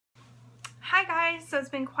Hi guys, so it's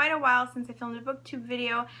been quite a while since I filmed a booktube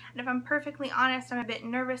video, and if I'm perfectly honest, I'm a bit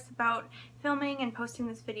nervous about filming and posting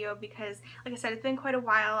this video because, like I said, it's been quite a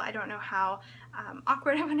while. I don't know how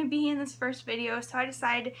awkward I'm going to be in this first video, so I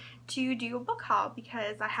decided to do a book haul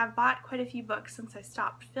because I have bought quite a few books since I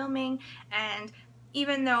stopped filming, and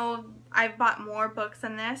even though I've bought more books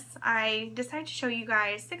than this, I decided to show you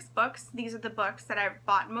guys 6 books. These are the books that I've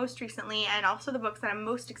bought most recently and also the books that I'm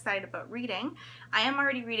most excited about reading. I am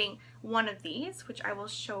already reading one of these, which I will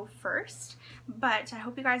show first, but I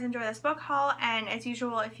hope you guys enjoy this book haul, and as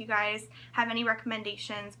usual, if you guys have any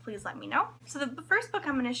recommendations, please let me know. So the first book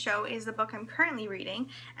I'm going to show is the book I'm currently reading,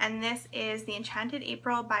 and this is The Enchanted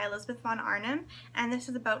April by Elizabeth von Arnim, and this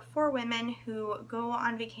is about 4 women who go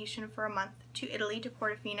on vacation for a month to Italy, to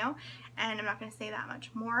Portofino, and I'm not going to say that much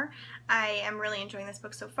more. I am really enjoying this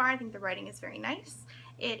book so far. I think the writing is very nice.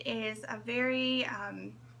 It is a very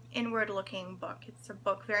inward-looking book. It's a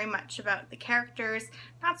book very much about the characters,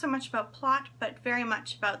 not so much about plot, but very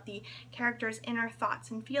much about the characters' inner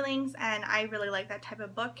thoughts and feelings, and I really like that type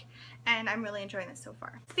of book, and I'm really enjoying this so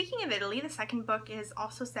far. Speaking of Italy, the second book is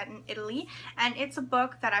also set in Italy, and it's a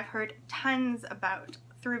book that I've heard tons about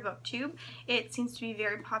through BookTube. It seems to be a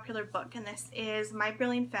very popular book, and this is My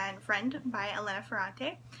Brilliant Friend by Elena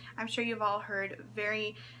Ferrante. I'm sure you've all heard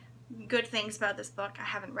very good things about this book. I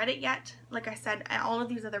haven't read it yet. Like I said, all of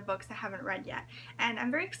these other books I haven't read yet. And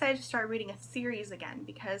I'm very excited to start reading a series again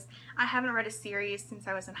because I haven't read a series since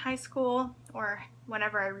I was in high school or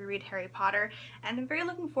whenever I reread Harry Potter, and I'm very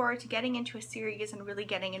looking forward to getting into a series and really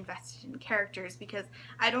getting invested in characters because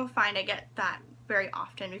I don't find I get that very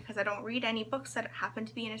often because I don't read any books that happen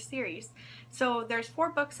to be in a series. So there's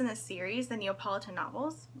 4 books in this series, the Neapolitan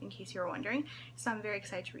novels, in case you were wondering, so I'm very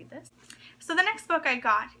excited to read this. So the next book I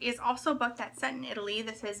got is also a book that's set in Italy.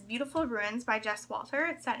 This is Beautiful Ruins by Jess Walter.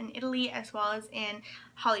 It's set in Italy as well as in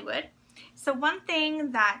Hollywood. So one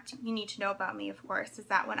thing that you need to know about me, of course, is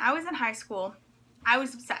that when I was in high school, I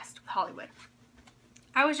was obsessed with Hollywood.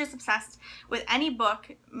 I was just obsessed with any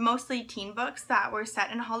book, mostly teen books, that were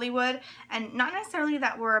set in Hollywood, and not necessarily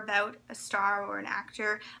that were about a star or an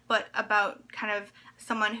actor, but about kind of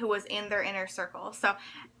someone who was in their inner circle. So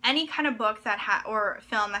any kind of book that or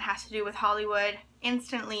film that has to do with Hollywood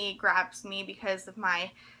instantly grabs me because of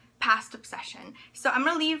my past obsession. So I'm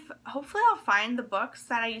gonna leave, hopefully I'll find the books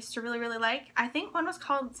that I used to really like. I think one was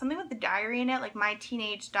called something with the diary in it, like My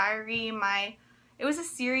Teenage Diary, it was a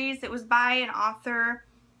series. It was by an author.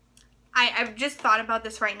 I've just thought about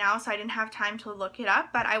this right now, so I didn't have time to look it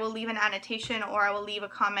up, but I will leave an annotation or I will leave a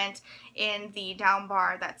comment in the down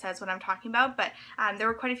bar that says what I'm talking about. But there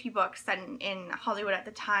were quite a few books set in Hollywood at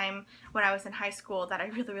the time when I was in high school that I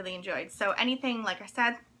really enjoyed. So anything, like I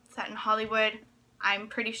said, set in Hollywood, I'm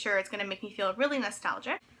pretty sure it's going to make me feel really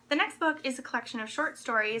nostalgic. The next book is a collection of short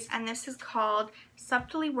stories, and this is called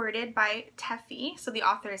Subtly Worded by Teffy. So the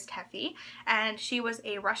author is Teffy, and she was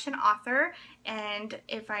a Russian author, and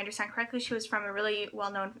if I understand correctly, she was from a really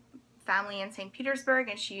well-known family in St. Petersburg,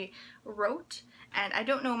 and she wrote, and I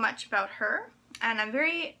don't know much about her. And I'm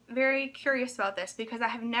very curious about this because I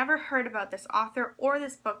have never heard about this author or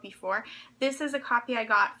this book before. This is a copy I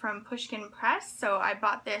got from Pushkin Press, so I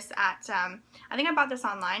bought this at, I think I bought this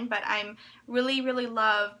online, but I'm really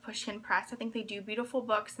love Pushkin Press. I think they do beautiful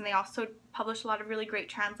books, and they also publish a lot of really great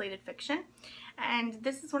translated fiction. And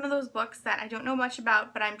this is one of those books that I don't know much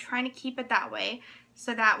about, but I'm trying to keep it that way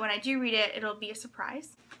so that when I do read it, it'll be a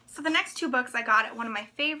surprise. So the next 2 books I got at one of my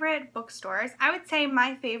favorite bookstores. I would say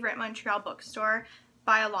my favorite Montreal bookstore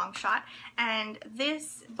by a long shot, and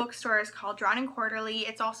this bookstore is called Drawn & Quarterly.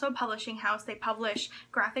 It's also a publishing house. They publish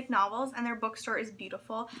graphic novels, and their bookstore is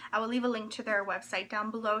beautiful. I will leave a link to their website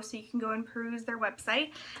down below so you can go and peruse their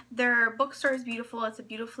website. Their bookstore is beautiful. It's a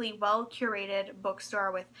beautifully well curated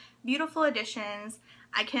bookstore with beautiful editions.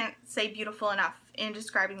 I can't say beautiful enough in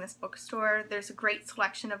describing this bookstore. There's a great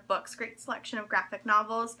selection of books, great selection of graphic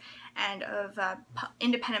novels, and of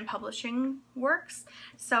independent publishing works.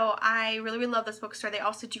 So I really love this bookstore. They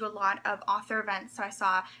also do a lot of author events. So I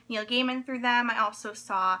saw Neil Gaiman through them. I also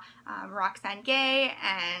saw Roxane Gay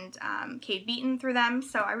and Kate Beaton through them.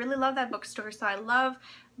 So I really love that bookstore. So I love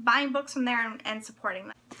buying books from there and supporting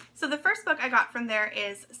them. So the first book I got from there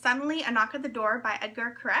is Suddenly a Knock at the Door by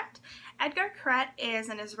Edgar Keret. Edgar Keret is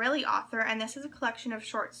an Israeli author, and this is a collection of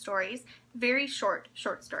short stories, very short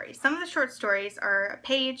stories. Some of the short stories are a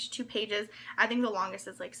page, 2 pages. I think the longest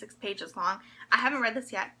is like 6 pages long. I haven't read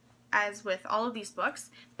this yet, as with all of these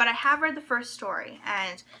books, but I have read the first story,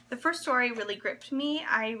 and the first story really gripped me.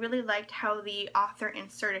 I really liked how the author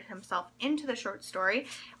inserted himself into the short story,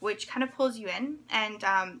 which kind of pulls you in, and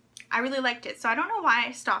I really liked it. So I don't know why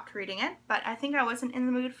I stopped reading it, but I think I wasn't in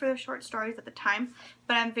the mood for the short stories at the time.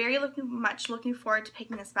 But I'm very much looking forward to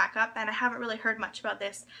picking this back up, and I haven't really heard much about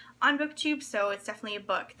this on BookTube, so it's definitely a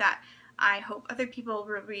book that I hope other people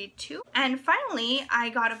will read too. And finally, I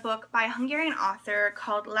got a book by a Hungarian author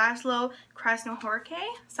called Laszlo Krasznahorkai.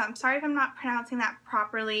 So I'm sorry if I'm not pronouncing that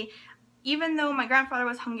properly. Even though my grandfather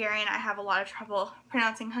was Hungarian, I have a lot of trouble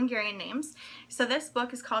pronouncing Hungarian names. So this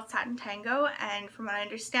book is called Satin Tango, and from what I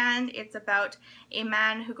understand, it's about a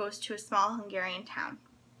man who goes to a small Hungarian town.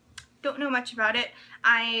 Don't know much about it.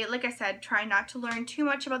 Like I said, try not to learn too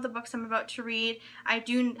much about the books I'm about to read. I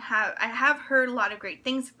have heard a lot of great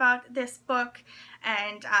things about this book,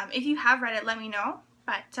 and if you have read it, let me know.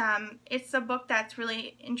 But it's a book that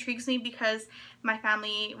really intrigues me because my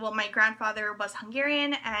family, well, my grandfather was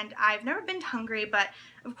Hungarian, and I've never been to Hungary, but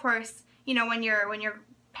of course, you know, when your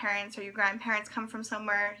parents or your grandparents come from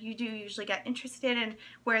somewhere, you do usually get interested in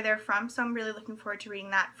where they're from, so I'm really looking forward to reading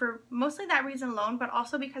that for mostly that reason alone, but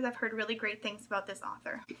also because I've heard really great things about this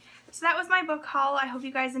author. So that was my book haul. I hope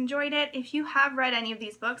you guys enjoyed it. If you have read any of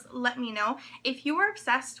these books, let me know. If you were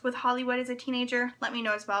obsessed with Hollywood as a teenager, let me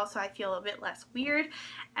know as well so I feel a bit less weird.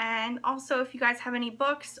 And also, if you guys have any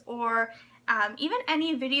books or even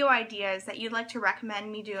any video ideas that you'd like to recommend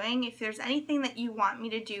me doing, if there's anything that you want me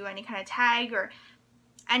to do, any kind of tag or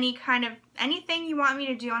anything you want me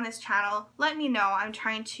to do on this channel, let me know. I'm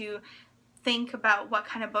trying to think about what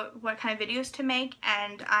kind of videos to make,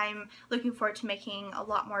 and I'm looking forward to making a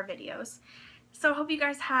lot more videos. So I hope you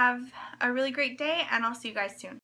guys have a really great day, and I'll see you guys soon.